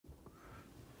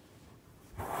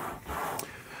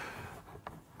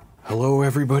Hello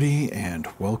everybody and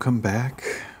welcome back,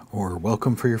 or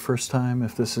welcome for your first time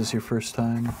if this is your first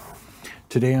time.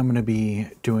 Today I'm going to be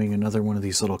doing another one of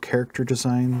these little character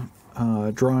design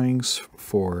drawings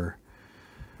for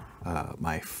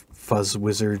my Fuzz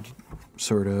Wizard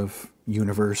sort of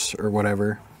universe or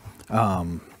whatever.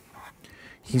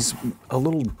 He's a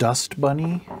little dust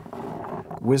bunny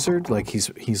wizard, like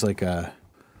he's like a,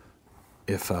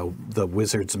 if the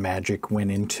wizard's magic went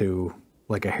into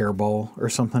like a hairball or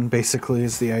something, basically,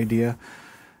 is the idea.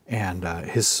 And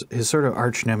his sort of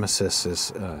arch nemesis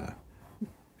is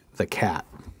the cat.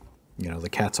 You know, the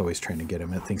cat's always trying to get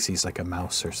him. It thinks he's like a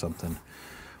mouse or something.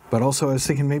 But also I was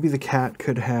thinking maybe the cat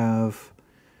could have,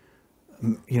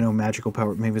 you know, magical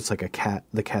power. Maybe it's like a cat,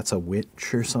 the cat's a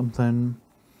witch or something.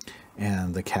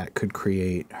 And the cat could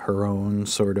create her own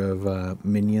sort of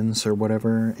minions or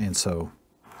whatever. And so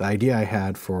the idea I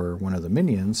had for one of the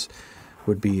minions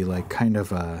would be like kind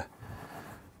of a,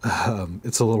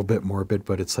 it's a little bit morbid,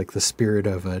 but it's like the spirit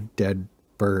of a dead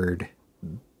bird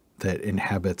that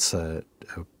inhabits a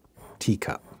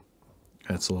teacup.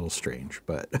 That's a little strange,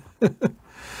 but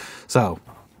so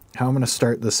how I'm going to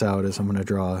start this out is I'm going to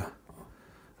draw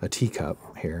a teacup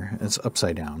here. It's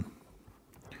upside down.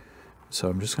 So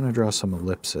I'm just going to draw some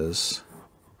ellipses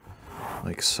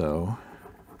like so.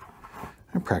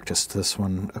 I practiced this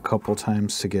one a couple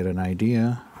times to get an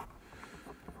idea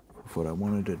of what I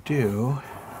wanted to do,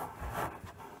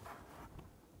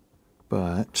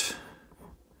 but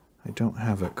I don't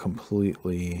have it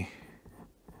completely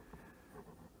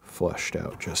fleshed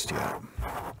out just yet.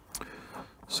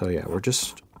 So yeah, we're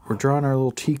drawing our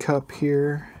little teacup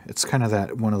here. It's kind of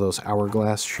that one of those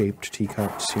hourglass shaped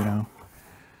teacups, you know.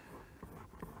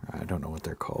 I don't know what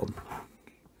they're called,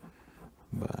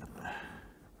 but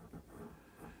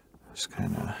just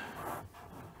kind of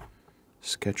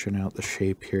sketching out the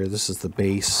shape here. This is the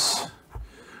base.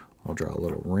 I'll draw a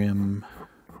little rim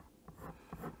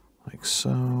like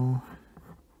so.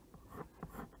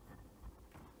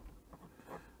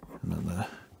 And then the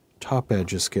top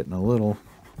edge is getting a little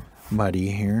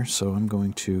muddy here, so I'm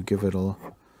going to give it a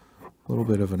little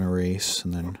bit of an erase,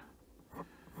 and then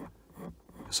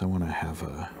because I want to have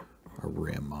a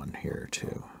rim on here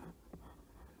too.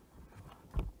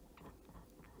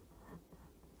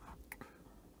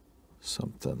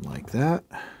 Something like that.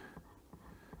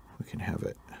 We can have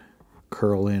it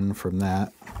curl in from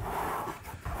that.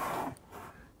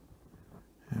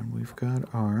 And we've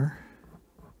got our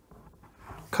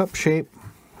cup shape.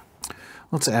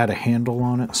 Let's add a handle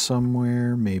on it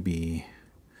somewhere. Maybe,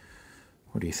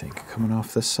 what do you think? Coming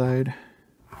off this side?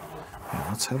 Yeah,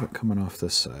 let's have it coming off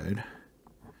this side.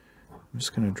 I'm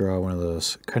just going to draw one of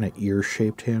those kind of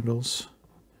ear-shaped handles.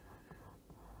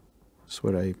 That's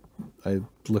what I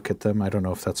look at them. I don't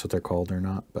know if that's what they're called or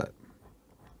not, but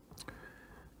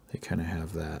they kind of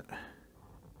have that.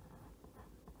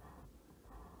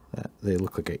 They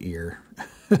look like an ear.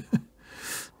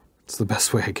 It's the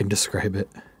best way I can describe it.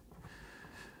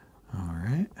 All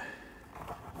right.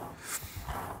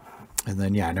 And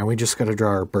then, yeah, now we just got to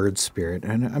draw our bird spirit.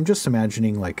 And I'm just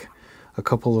imagining like a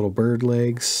couple little bird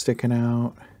legs sticking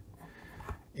out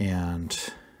and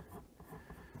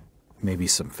maybe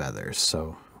some feathers.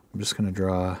 So I'm just going to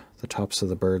draw the tops of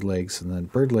the bird legs, and then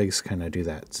bird legs kind of do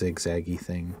that zigzaggy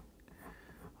thing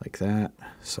like that.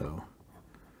 So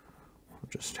we'll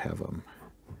just have them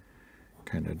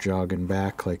kind of jogging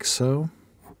back like so.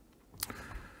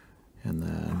 And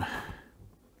then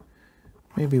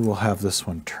maybe we'll have this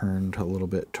one turned a little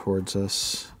bit towards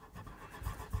us.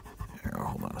 Here,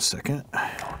 hold on a second.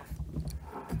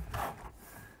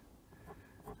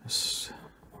 Just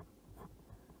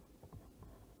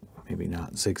maybe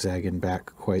not zigzagging back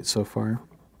quite so far.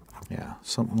 Yeah,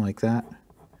 something like that.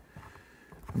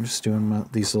 I'm just doing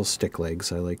these little stick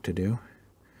legs I like to do.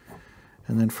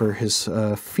 And then for his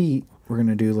feet, we're going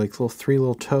to do like three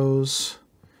little toes.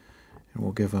 And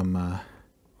we'll give him,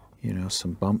 you know,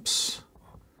 some bumps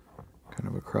kind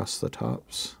of across the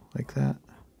tops like that.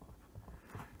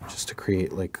 Just to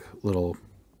create like little,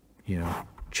 you know,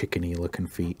 chickeny looking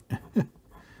feet.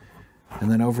 And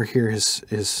then over here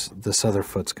this other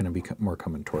foot's going to be more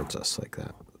coming towards us like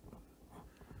that.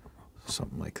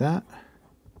 Something like that.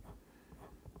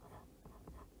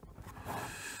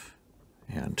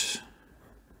 And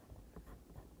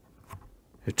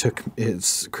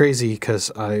it's crazy because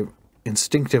I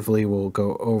instinctively will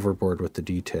go overboard with the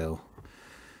detail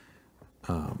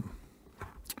on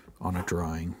a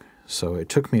drawing. So it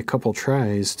took me a couple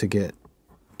tries to get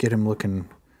him looking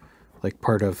like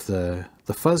part of the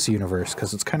Fuzz universe,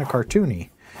 because it's kind of cartoony.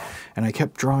 And I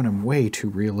kept drawing him way too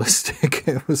realistic.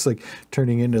 It was like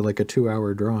turning into like a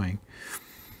 2-hour drawing.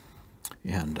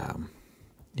 And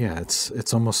yeah,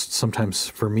 it's almost sometimes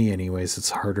for me anyways, it's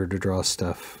harder to draw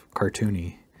stuff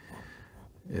cartoony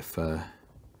if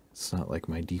it's not like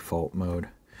my default mode.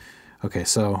 Okay,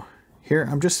 so here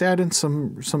I'm just adding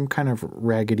some kind of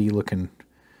raggedy looking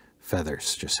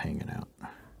feathers just hanging out.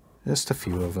 Just a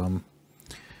few of them.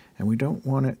 And we don't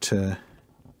want it to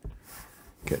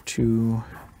get too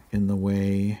in the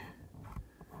way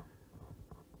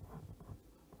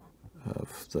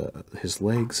of his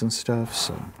legs and stuff,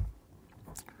 so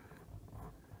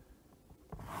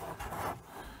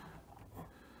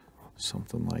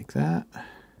something like that.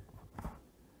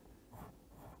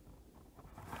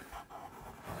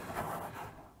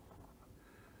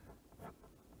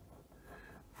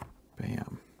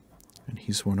 Bam. And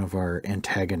he's one of our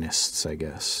antagonists, I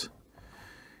guess.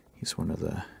 He's one of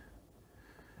the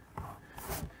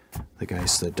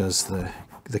guys that does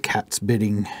the cat's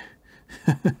bidding.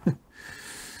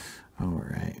 All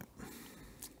right.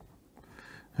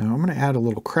 Now I'm going to add a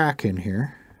little crack in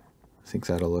here. I think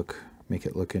that'll make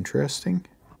it look interesting.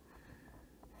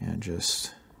 And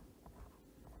just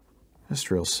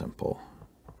real simple.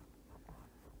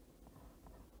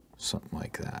 Something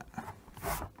like that.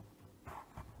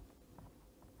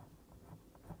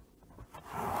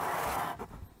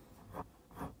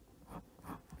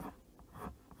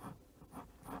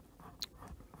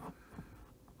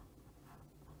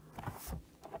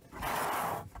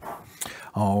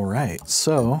 All right,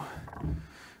 so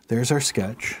there's our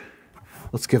sketch.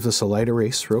 Let's give this a light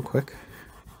erase real quick.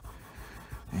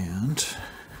 And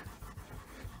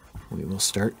we will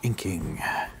start inking.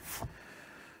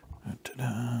 I'm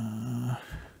going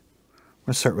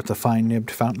to start with the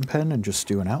fine-nibbed fountain pen and just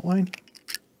do an outline.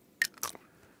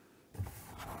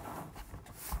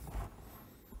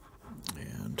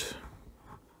 And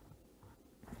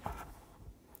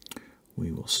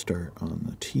we will start on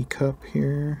the teacup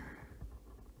here.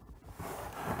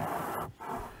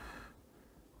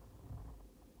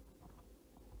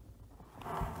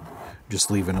 Just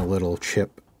leaving a little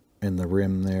chip in the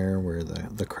rim there where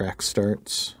the crack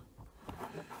starts.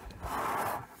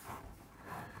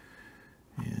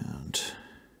 And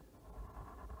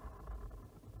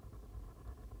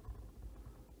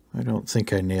I don't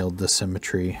think I nailed the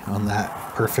symmetry on that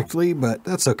perfectly, but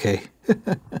that's okay.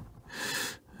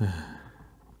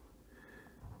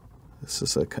 This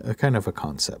is a kind of a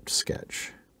concept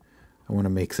sketch. I want to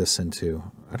make this into,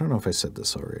 I don't know if I said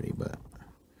this already, but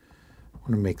I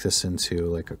want to make this into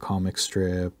like a comic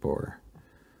strip or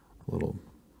a little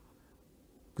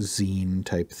zine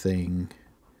type thing.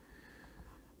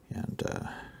 And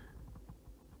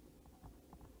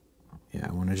yeah,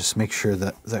 I want to just make sure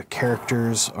that the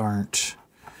characters aren't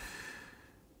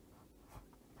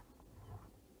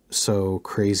so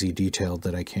crazy detailed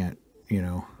that I can't, you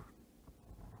know,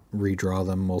 redraw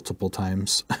them multiple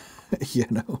times. You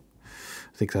know,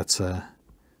 I think that's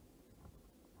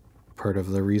part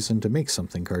of the reason to make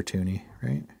something cartoony,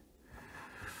 right?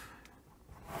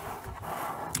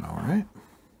 All right.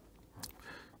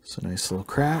 It's a nice little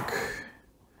crack.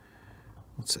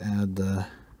 Let's add the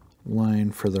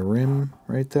line for the rim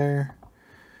right there.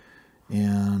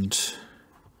 And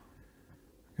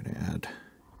I'm going to add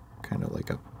kind of like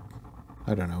a,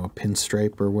 I don't know, a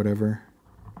pinstripe or whatever.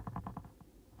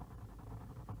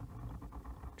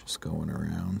 Just going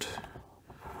around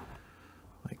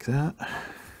like that.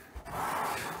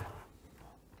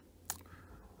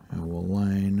 And we'll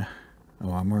line,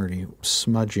 oh, I'm already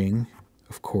smudging,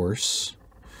 of course.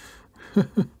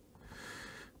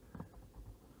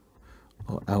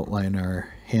 I'll outline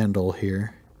our handle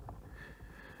here.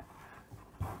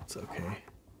 It's okay.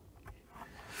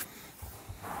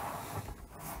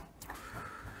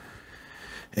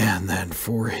 And then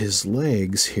for his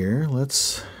legs here,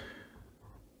 let's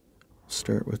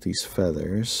start with these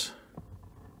feathers.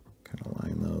 Kind of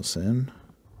line those in.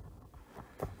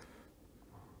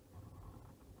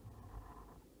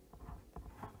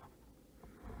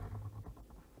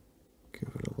 Give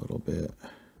it a little bit.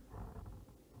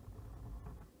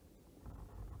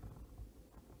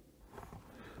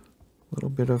 A little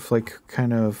bit of like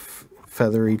kind of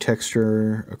feathery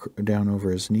texture down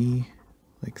over his knee,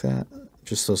 like that.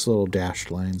 Just those little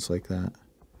dashed lines like that.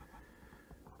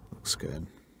 Looks good.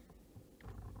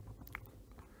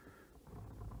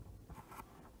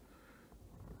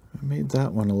 I made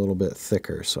that one a little bit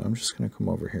thicker, so I'm just going to come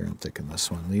over here and thicken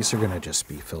this one. These are going to just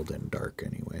be filled in dark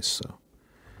anyway, so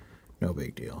no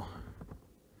big deal.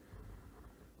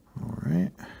 All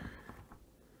right.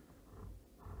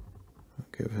 I'll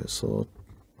give his little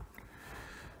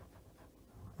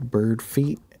bird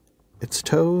feet its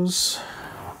toes.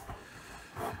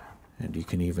 And you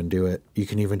can even do it, you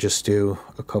can even just do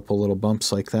a couple little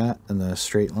bumps like that in the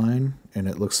straight line, and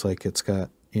it looks like it's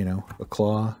got, you know, a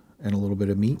claw and a little bit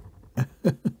of meat.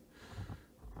 You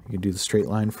can do the straight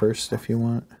line first if you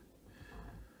want. I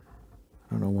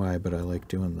don't know why, but I like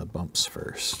doing the bumps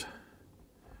first.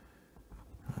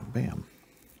 Bam.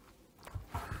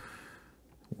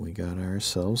 We got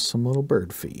ourselves some little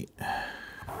bird feet.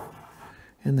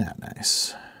 Isn't that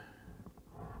nice?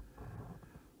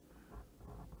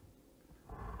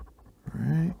 All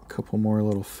right, a couple more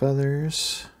little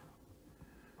feathers.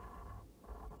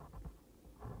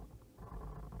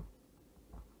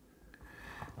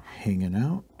 Hanging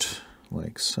out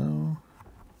like so.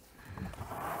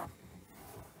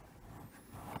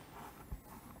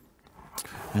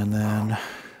 And then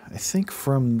I think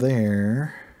from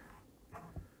there, I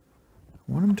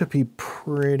want them to be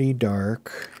pretty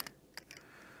dark.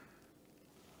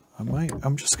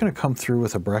 I'm just going to come through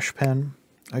with a brush pen.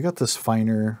 I got this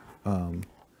finer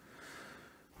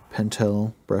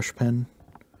Pentel brush pen,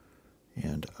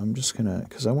 and I'm just going to,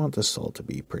 because I want this all to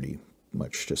be pretty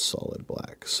much just solid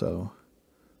black. So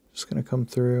just going to come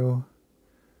through,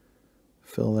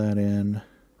 fill that in.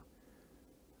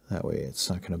 That way it's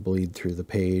not going to bleed through the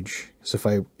page.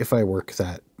 Because if I work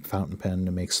that fountain pen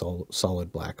to make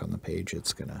solid black on the page,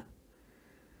 it's gonna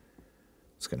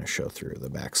show through the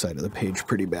back side of the page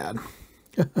pretty bad.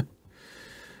 And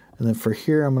then for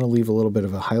here, I'm going to leave a little bit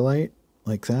of a highlight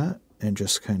like that, and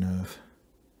just kind of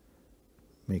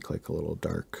make like a little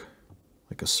dark,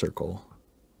 like a circle.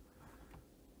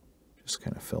 Just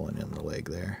kind of filling in the leg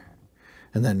there.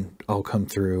 And then I'll come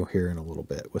through here in a little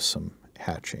bit with some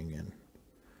hatching and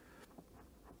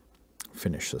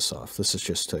finish this off. This is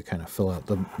just to kind of fill out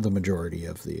the majority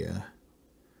of the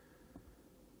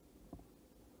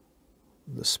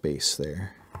space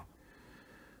there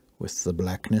with the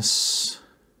blackness.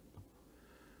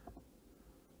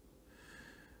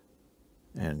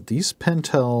 And these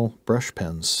Pentel brush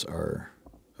pens are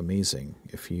amazing.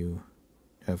 If you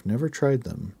have never tried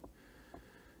them, you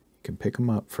can pick them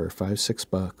up for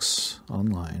 $5-6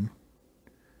 online.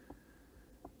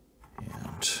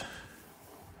 And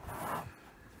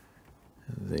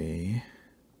they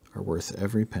are worth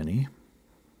every penny,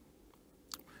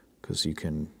 because you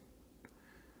can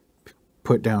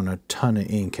put down a ton of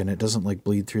ink and it doesn't like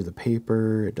bleed through the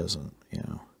paper. It doesn't, you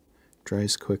know,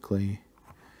 dries quickly.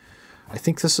 I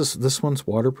think this one's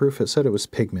waterproof. It said it was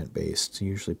pigment based. It's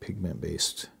usually pigment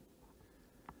based.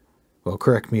 Well,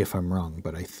 correct me if I'm wrong,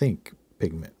 but I think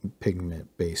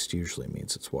pigment based usually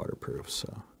means it's waterproof.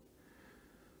 So,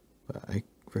 but I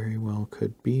very well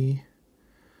could be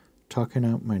talking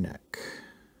out my neck.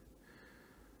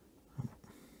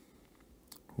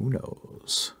 Who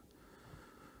knows?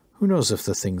 Who knows if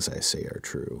the things I say are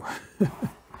true?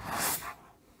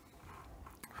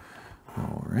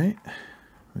 All right.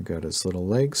 We got his little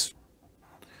legs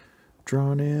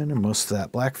drawn in and most of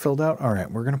that black filled out. All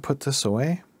right, we're going to put this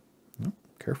away. Oh,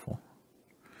 careful.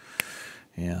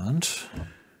 And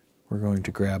we're going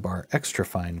to grab our extra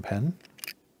fine pen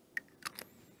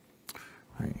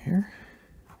right here.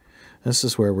 This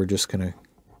is where we're just going to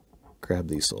grab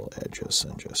these little edges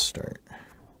and just start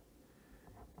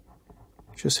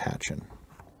just hatching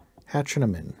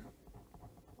them in.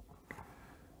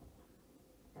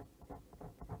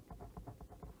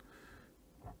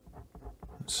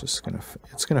 It's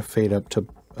gonna fade up to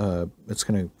it's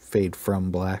gonna fade from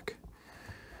black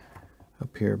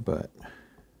up here, but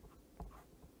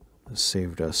this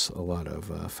saved us a lot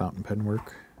of fountain pen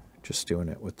work just doing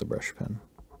it with the brush pen.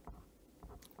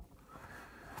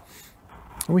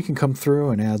 And we can come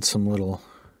through and add some little,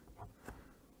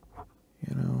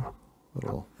 you know,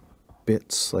 little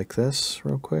bits like this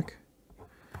real quick.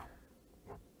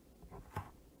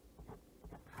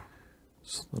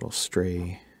 Just little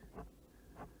stray,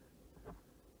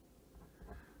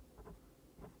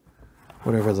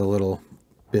 whatever the little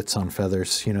bits on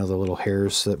feathers, you know, the little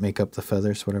hairs that make up the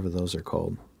feathers, whatever those are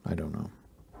called. I don't know.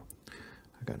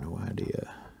 I got no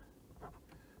idea.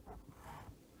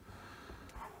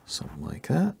 Something like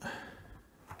that.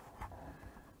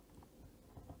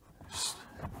 Just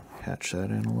hatch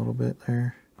that in a little bit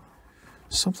there.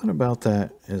 Something about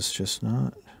that is just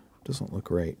not, doesn't look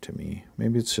right to me.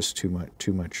 Maybe it's just too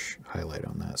much highlight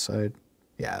on that side.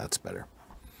 Yeah, that's better.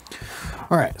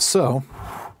 All right, so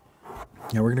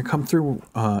now we're going to come through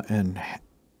and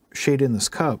shade in this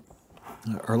cup.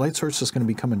 Our light source is going to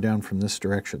be coming down from this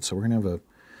direction, so we're going to have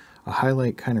a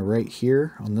highlight kind of right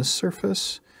here on this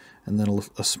surface, and then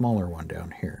a smaller one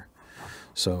down here.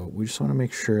 So we just want to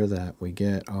make sure that we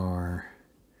get our,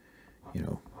 you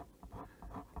know,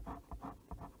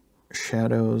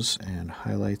 shadows and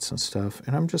highlights and stuff,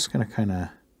 and I'm just going to kind of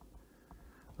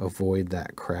avoid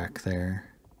that crack there.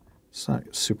 It's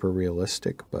not super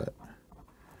realistic, but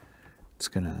it's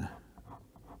going to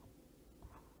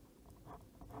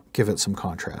give it some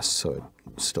contrast so it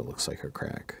still looks like a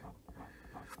crack.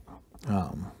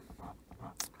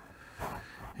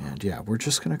 And yeah, we're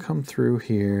just going to come through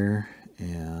here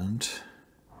and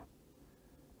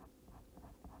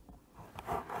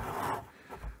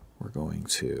we're going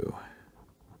to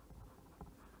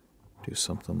do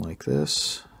something like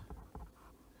this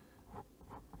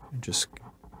and just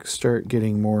start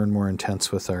getting more and more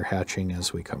intense with our hatching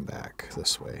as we come back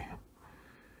this way.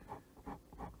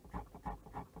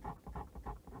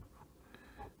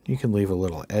 You can leave a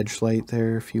little edge light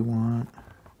there if you want.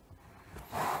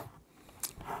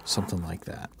 Something like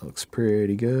that. Looks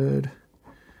pretty good.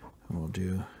 And we'll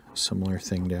do a similar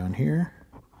thing down here.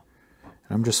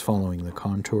 And I'm just following the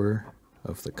contour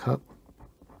of the cup,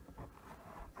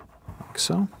 like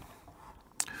so.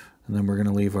 And then we're going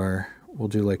to leave we'll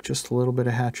do like just a little bit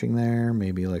of hatching there,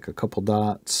 maybe like a couple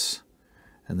dots,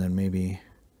 and then maybe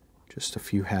just a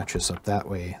few hatches up that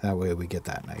way. That way we get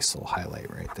that nice little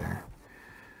highlight right there.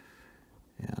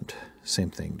 And same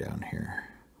thing down here.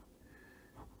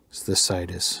 So this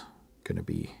side is going to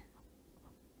be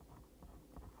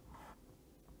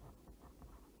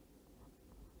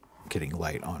getting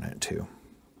light on it too.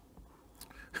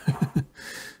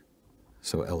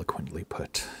 So eloquently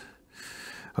put.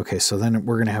 Okay, so then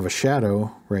we're going to have a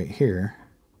shadow right here.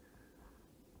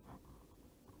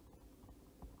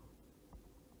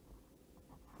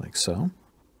 Like so.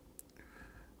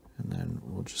 And then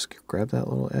we'll just grab that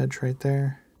little edge right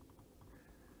there.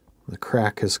 The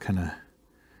crack is gonna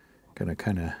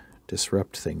kind of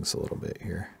disrupt things a little bit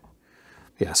here.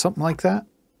 Yeah, something like that.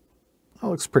 That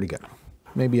looks pretty good.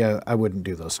 Maybe I wouldn't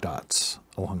do those dots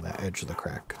along that edge of the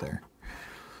crack there,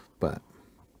 but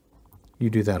you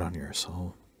do that on yours.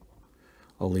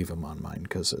 I'll leave them on mine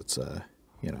because it's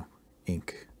you know,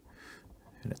 ink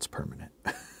and it's permanent.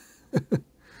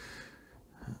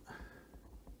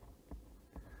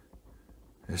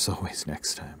 There's always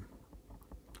next time.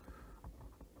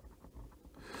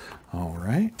 All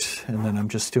right, and then I'm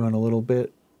just doing a little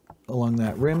bit along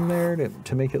that rim there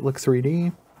to make it look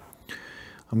 3D.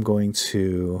 I'm going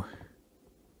to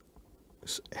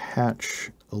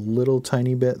hatch a little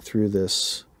tiny bit through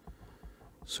this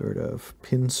sort of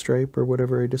pinstripe or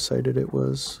whatever I decided it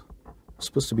was. It's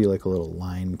supposed to be like a little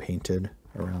line painted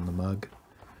around the mug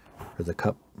or the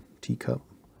cup, teacup.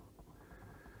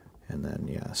 And then,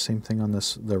 yeah, same thing on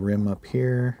the rim up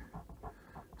here.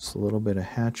 Just a little bit of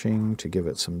hatching to give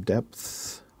it some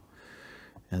depth.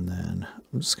 And then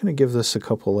I'm just going to give this a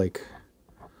couple like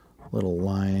little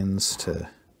lines to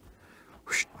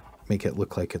make it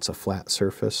look like it's a flat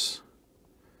surface.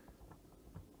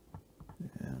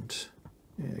 And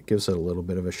yeah, it gives it a little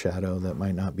bit of a shadow that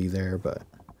might not be there, but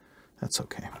that's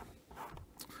okay.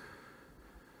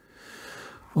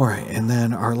 All right, and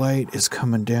then our light is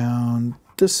coming down.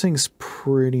 This thing's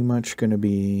pretty much going to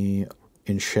be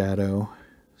in shadow,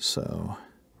 so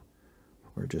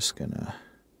we're just going to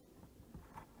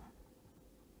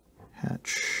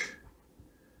hatch.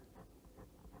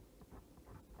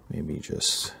 Maybe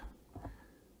just,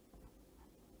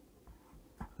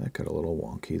 that got a little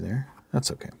wonky there. That's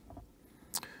okay.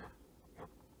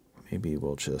 Maybe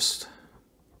we'll just,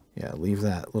 yeah, leave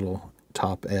that little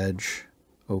top edge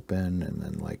open and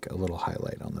then like a little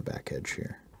highlight on the back edge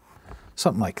here.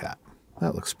 Something like that.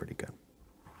 That looks pretty good.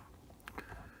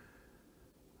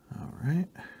 All right.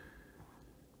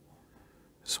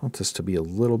 Just want this to be a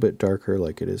little bit darker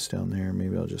like it is down there.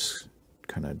 Maybe I'll just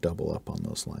kind of double up on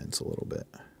those lines a little bit,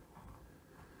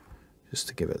 just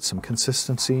to give it some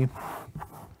consistency.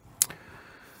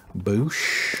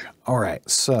 Boosh. All right,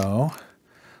 so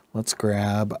let's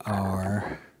grab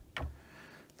our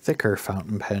thicker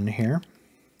fountain pen here.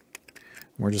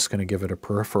 We're just going to give it a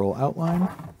peripheral outline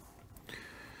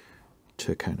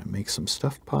to kind of make some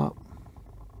stuff pop.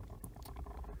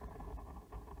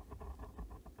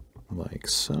 Like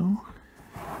so.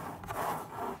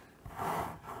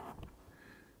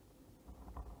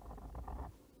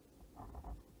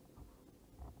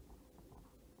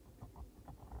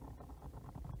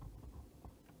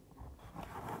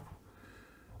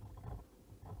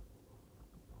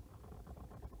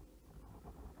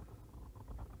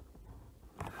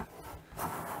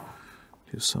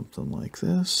 Do something like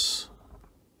this.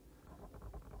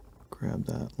 Grab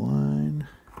that line.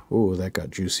 Oh, that got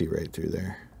juicy right through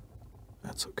there.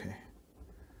 That's okay.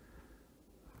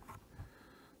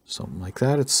 Something like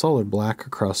that. It's solid black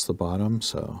across the bottom,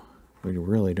 so we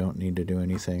really don't need to do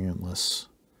anything unless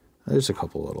there's a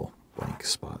couple little blank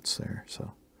spots there,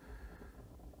 so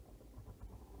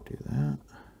do that.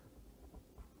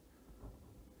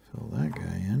 Fill that guy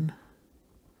in.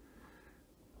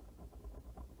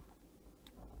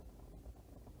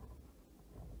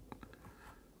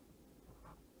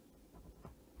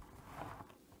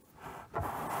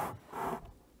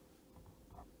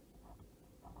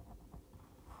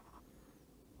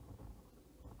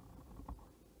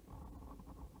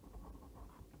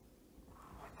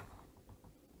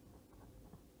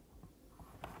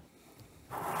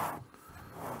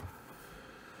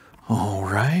 All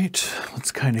right,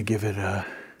 let's kind of give it a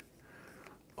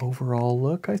overall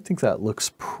look. I think that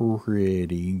looks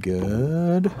pretty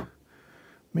good.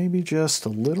 Maybe just a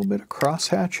little bit of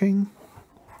cross-hatching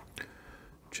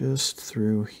just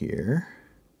through here,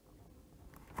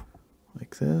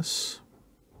 like this.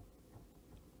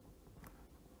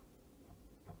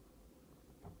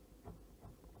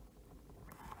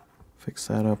 Fix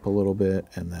that up a little bit,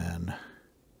 and then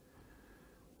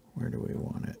where do we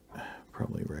want it?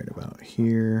 Probably right about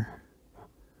here.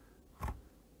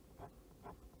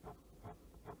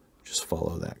 Just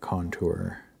follow that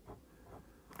contour.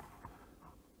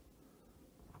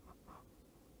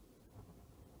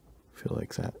 Feel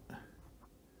like that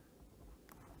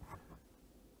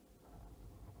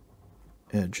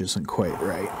edge isn't quite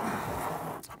right.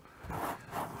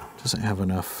 Doesn't have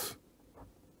enough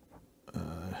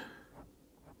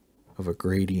of a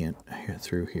gradient here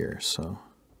through here, so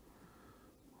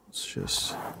let's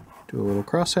just do a little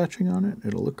cross-hatching on it.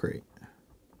 It'll look great.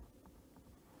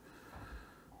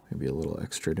 Maybe a little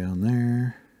extra down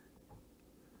there.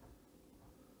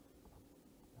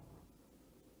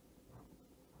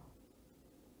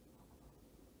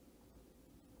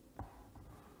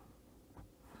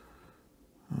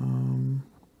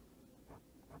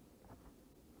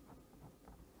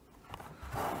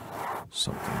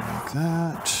 Something like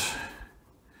that.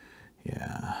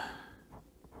 Yeah.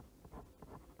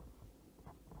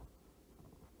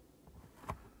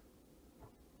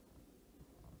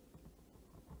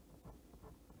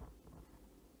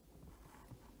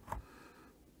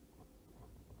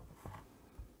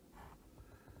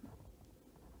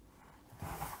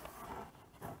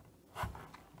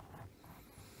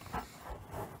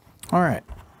 All right.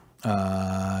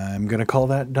 I'm going to call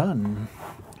that done.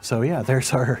 So yeah,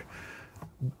 there's our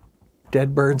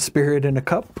dead bird spirit in a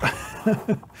cup.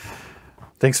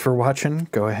 Thanks for watching.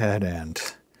 Go ahead and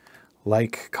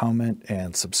like, comment,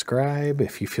 and subscribe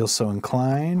if you feel so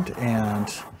inclined.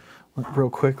 And real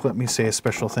quick, let me say a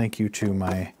special thank you to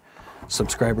my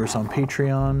subscribers on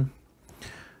Patreon.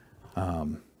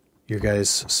 Your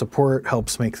guys' support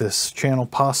helps make this channel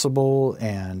possible,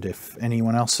 and if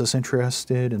anyone else is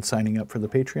interested in signing up for the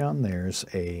Patreon, there's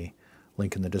a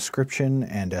link in the description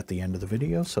and at the end of the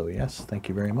video. So yes, thank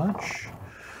you very much.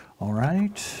 All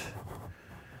right,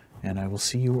 and I will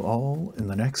see you all in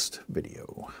the next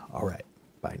video. All right,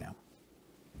 bye now.